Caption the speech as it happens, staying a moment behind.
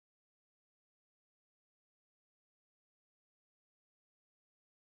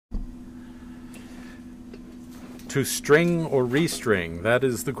To string or restring? That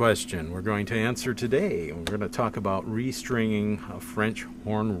is the question we're going to answer today. We're going to talk about restringing a French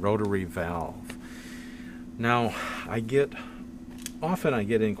horn rotary valve. Now, often I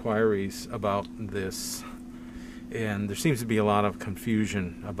get inquiries about this, and there seems to be a lot of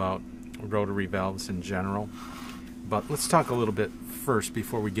confusion about rotary valves in general. But let's talk a little bit first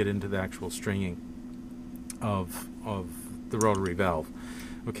before we get into the actual stringing of the rotary valve.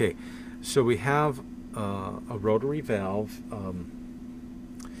 Okay, so we have a rotary valve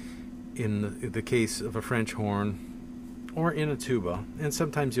in the case of a French horn or in a tuba, and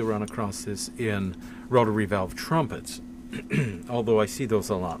sometimes you'll run across this in rotary valve trumpets, although I see those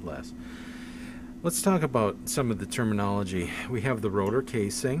a lot less. Let's talk about some of the terminology. We have the rotor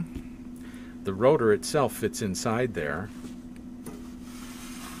casing. The rotor itself fits inside there.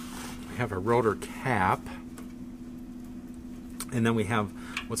 We have a rotor cap, and then we have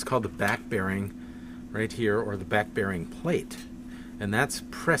what's called the back bearing right here, or the back bearing plate, and that's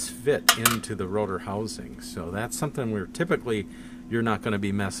press fit into the rotor housing. So that's something where typically you're not going to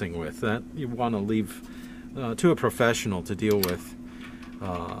be messing with. That you want to leave to a professional to deal with.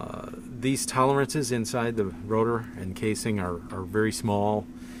 These tolerances inside the rotor and casing are very small,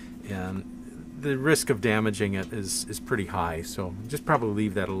 and the risk of damaging it is pretty high, so just probably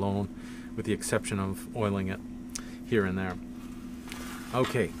leave that alone, with the exception of oiling it here and there.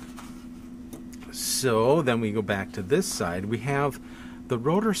 Okay, so then we go back to this side. We have the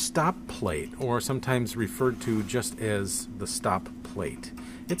rotor stop plate, or sometimes referred to just as the stop plate.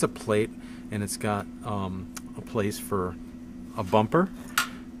 It's a plate, and it's got a place for a bumper,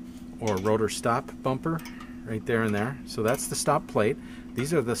 or rotor stop bumper, right there and there. So that's the stop plate.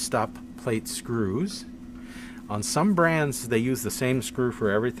 These are the stop plate screws. On some brands they use the same screw for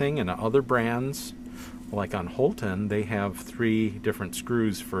everything, and other brands, like on Holton, they have 3 different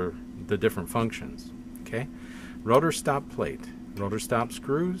screws for the different functions. Okay, rotor stop plate, rotor stop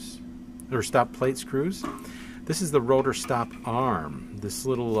screws, or stop plate screws. This is the rotor stop arm, this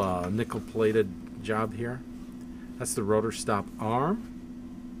little nickel plated job here. That's the rotor stop arm.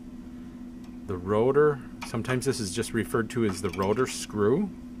 The rotor, sometimes this is just referred to as the rotor screw,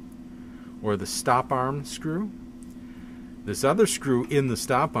 or the stop arm screw. This other screw in the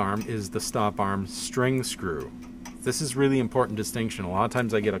stop arm is the stop arm string screw. This is really important distinction. A lot of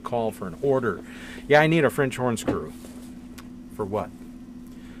times I get a call for an order. Yeah, I need a French horn screw. For what?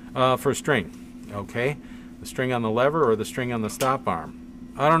 For a string. Okay. The string on the lever or the string on the stop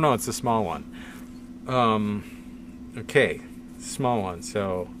arm? I don't know. It's the small one. Okay. Small one.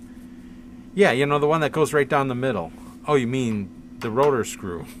 So, yeah, you know, the one that goes right down the middle. Oh, you mean the rotor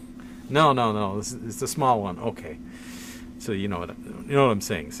screw? No. This is the small one. Okay. So you know what I'm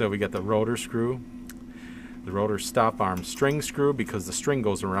saying. So we got the rotor screw, the rotor stop arm string screw, because the string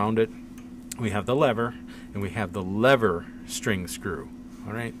goes around it. We have the lever, and we have the lever string screw.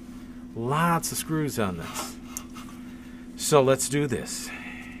 All right, lots of screws on this. So let's do this.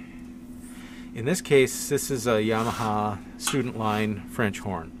 In this case, this is a Yamaha student line French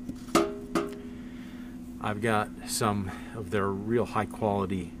horn. I've got some of their real high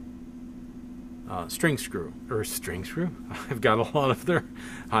quality string screw. I've got a lot of their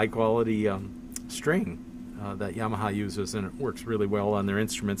high quality string that Yamaha uses, and it works really well on their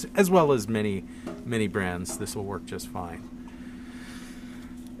instruments, as well as many brands. This will work just fine.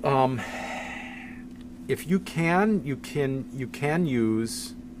 If you can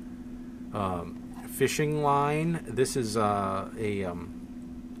use fishing line. This is a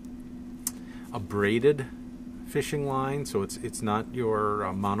braided fishing line, so it's not your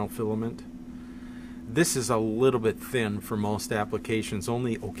monofilament. This is a little bit thin for most applications.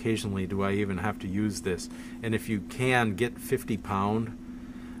 Only occasionally do I even have to use this. And if you can get 50 pound,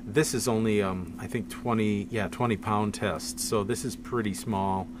 this is only I think 20 pound test. So this is pretty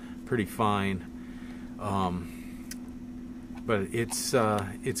small, pretty fine. But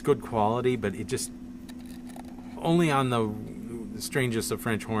it's good quality, but it just only on the strangest of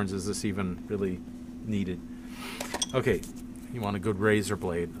French horns is this even really needed. Okay, you want a good razor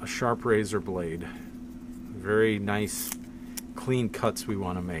blade, a sharp razor blade. Very nice clean cuts we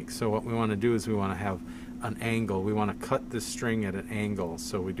want to make. So what we want to do is we want to have an angle. We want to cut this string at an angle,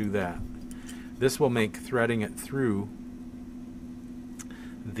 so we do that. This will make threading it through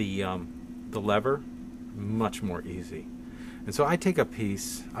the lever much more easy. And so I take a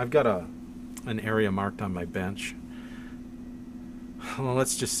piece. I've got an area marked on my bench. Well,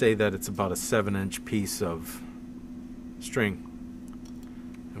 let's just say that it's about a 7-inch piece of string.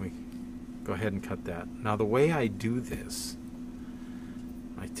 And we go ahead and cut that. Now the way I do this,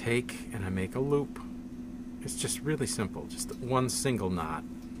 I take and I make a loop. It's just really simple. Just one single knot.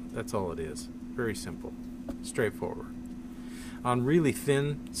 That's all it is. Very simple. Straightforward. On really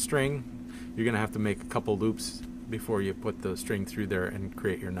thin string, you're going to have to make a couple loops before you put the string through there and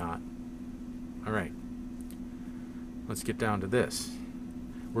create your knot. Alright, let's get down to this.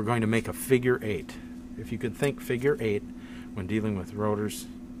 We're going to make a figure 8. If you could think figure 8 when dealing with rotors,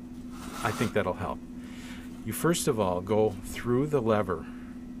 I think that'll help. You first of all go through the lever.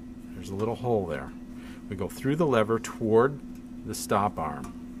 There's a little hole there. We go through the lever toward the stop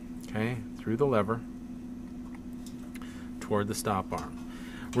arm. Okay, through the lever toward the stop arm.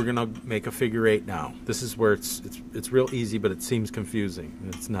 We're going to make a figure 8 now. This is where it's real easy, but it seems confusing.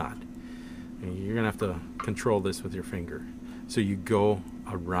 It's not. And you're going to have to control this with your finger. So you go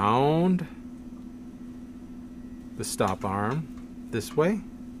around the stop arm this way,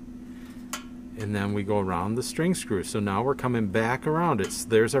 and then we go around the string screw. So now we're coming back around it. So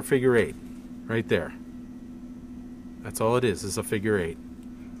there's our figure 8 right there. That's all it is a figure 8.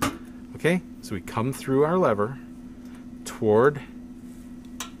 Okay, so we come through our lever toward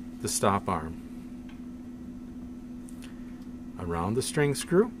the stop arm, around the string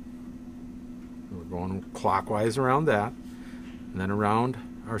screw. We're going clockwise around that, and then around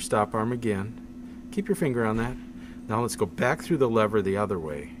our stop arm again. Keep your finger on that. Now let's go back through the lever the other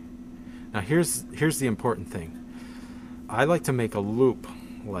way. Now here's the important thing. I like to make a loop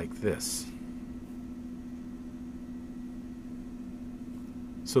like this,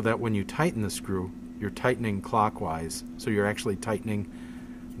 so that when you tighten the screw, you're tightening clockwise, so you're actually tightening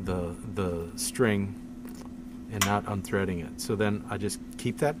the string and not unthreading it. So then I just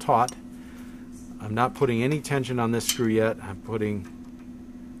keep that taut. I'm not putting any tension on this screw yet. I'm putting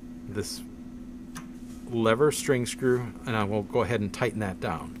this lever string screw, and I will go ahead and tighten that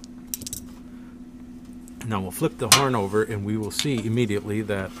down. Now we'll flip the horn over, and we will see immediately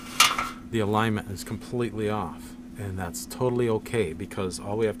that the alignment is completely off, and that's totally okay, because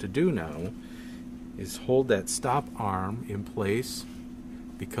all we have to do now is hold that stop arm in place,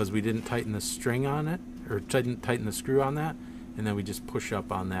 because we didn't tighten the string on it, or didn't tighten the screw on that, and then we just push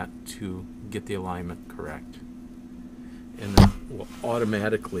up on that to get the alignment correct, and then we'll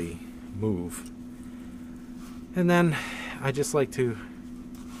automatically move. And then I just like to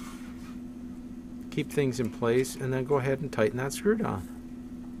keep things in place and then go ahead and tighten that screw down,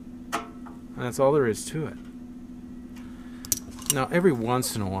 and that's all there is to it. Now every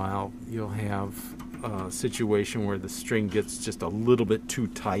once in a while you'll have a situation where the string gets just a little bit too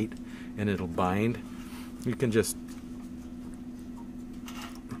tight and it'll bind. You can just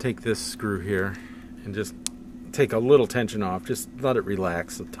take this screw here and just take a little tension off, just let it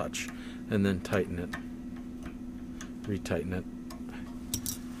relax a touch, and then tighten it, retighten it,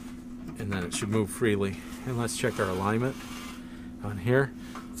 and then it should move freely. And let's check our alignment on here.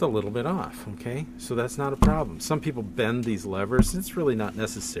 It's a little bit off, okay? So that's not a problem. Some people bend these levers. It's really not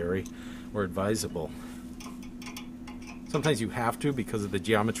necessary or advisable. Sometimes you have to because of the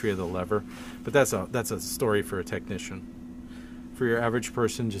geometry of the lever, but that's a story for a technician. For your average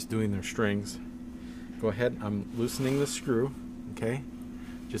person just doing their strings, go ahead. I'm loosening the screw, okay?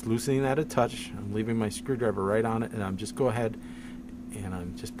 Just loosening that a touch. I'm leaving my screwdriver right on it, and I'm just go ahead and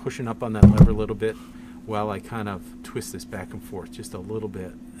I'm just pushing up on that lever a little bit while I kind of twist this back and forth just a little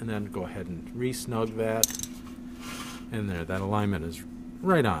bit, and then go ahead and re-snug that, and there, that alignment is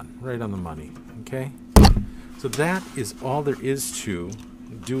right on the money, okay? So that is all there is to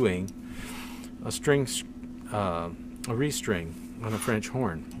doing a restring on a French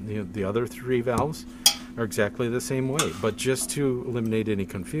horn. The other 3 valves are exactly the same way, but just to eliminate any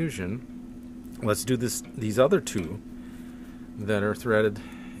confusion, let's do these other 2 that are threaded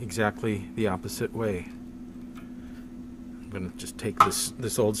exactly the opposite way. I'm going to just take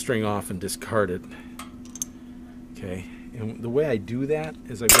this old string off and discard it. Okay, and the way I do that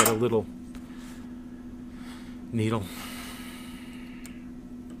is I've got a little needle,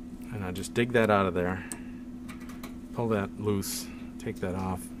 and I just dig that out of there, pull that loose, take that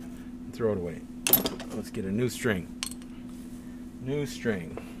off, and throw it away. Let's get a new string. New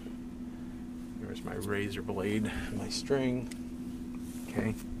string. There's my razor blade, my string.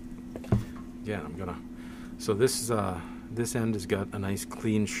 Okay. Again, I'm gonna. So this end has got a nice,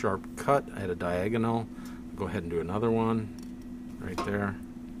 clean, sharp cut at a diagonal. Go ahead and do another one right there.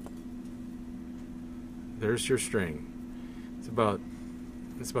 There's your string. It's about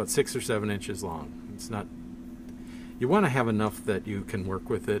 6 or 7 inches long. It's not. You want to have enough that you can work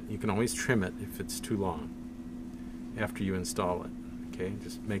with it. You can always trim it if it's too long after you install it. Okay,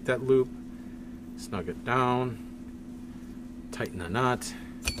 just make that loop, snug it down, tighten the knot.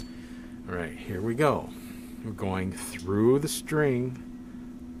 All right, here we go. We're going through the string,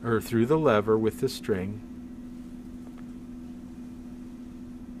 or through the lever with the string.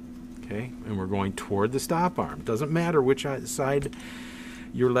 Okay, and we're going toward the stop arm. Doesn't matter which side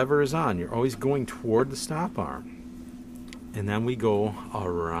your lever is on, you're always going toward the stop arm. And then we go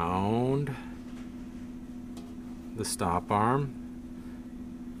around the stop arm,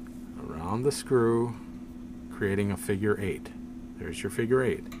 around the screw, creating a figure 8. There's your figure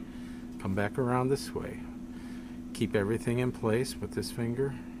 8. Come back around this way. Keep everything in place with this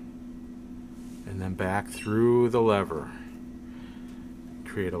finger, and then back through the lever.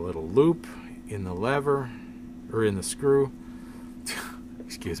 Create a little loop in the lever, or in the screw.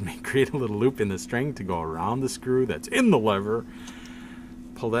 Excuse me. Create a little loop in the string to go around the screw that's in the lever.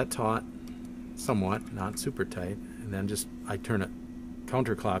 Pull that taut, somewhat, not super tight, and then I turn it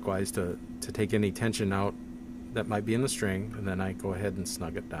counterclockwise to take any tension out that might be in the string, and then I go ahead and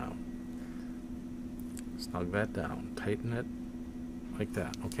snug it down. Snug that down. Tighten it like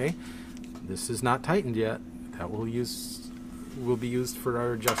that. Okay. This is not tightened yet. That will be used for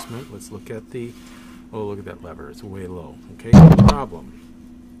our adjustment. Let's look at look at that lever. It's way low. Okay. No problem.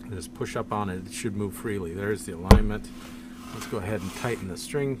 Just push up on it. It should move freely. There's the alignment. Let's go ahead and tighten the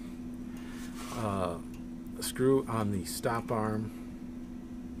string screw on the stop arm.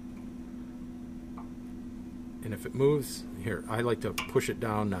 And if it moves, here, I like to push it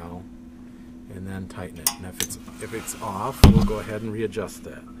down now and then tighten it. And if it's off, we'll go ahead and readjust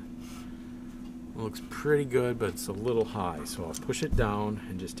that. It looks pretty good, but it's a little high, so I'll push it down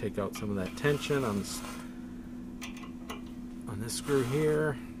and just take out some of that tension on this screw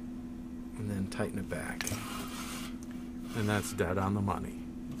here, and then tighten it back. And that's dead on the money.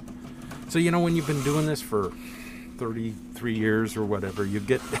 So, you know, when you've been doing this for 33 years or whatever, your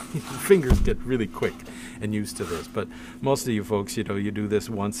fingers get really quick and used to this. But most of you folks, you know, you do this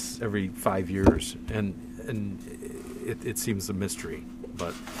once every 5 years, and it seems a mystery.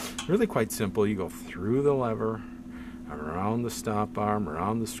 But really quite simple. You go through the lever, around the stop arm,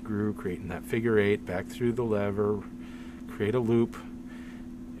 around the screw, creating that figure 8, back through the lever, create a loop,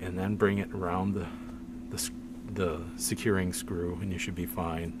 and then bring it around the securing screw, and you should be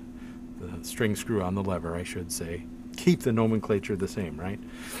fine. The string screw on the lever, I should say. Keep the nomenclature the same, right?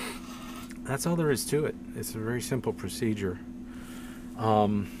 That's all there is to it. It's a very simple procedure.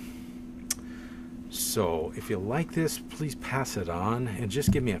 So if you like this, please pass it on and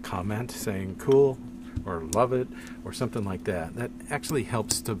just give me a comment saying cool or love it or something like that. That actually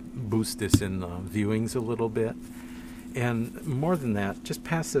helps to boost this in viewings a little bit. And more than that, just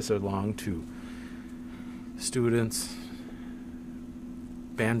pass this along to students,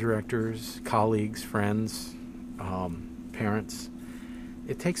 band directors, colleagues, friends, parents.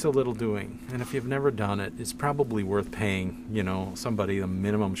 It takes a little doing, and if you've never done it, it's probably worth paying, you know, somebody a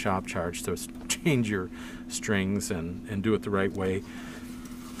minimum shop charge to change your strings and do it the right way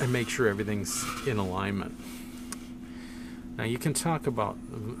and make sure everything's in alignment. Now you can talk about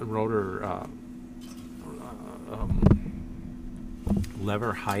rotor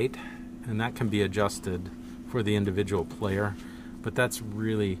lever height, and that can be adjusted for the individual player, but that's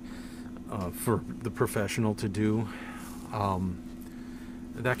really for the professional to do.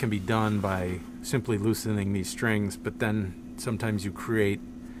 That can be done by simply loosening these strings, but then sometimes you create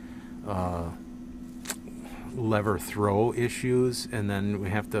lever throw issues, and then we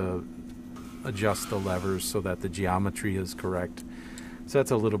have to adjust the levers so that the geometry is correct. So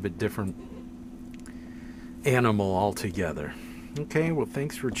that's a little bit different animal altogether. Okay, well,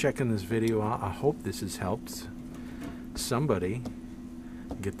 thanks for checking this video out. I hope this has helped somebody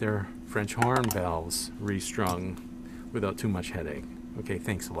get their French horn valves restrung without too much headache. Okay,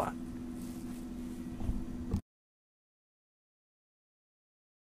 thanks a lot.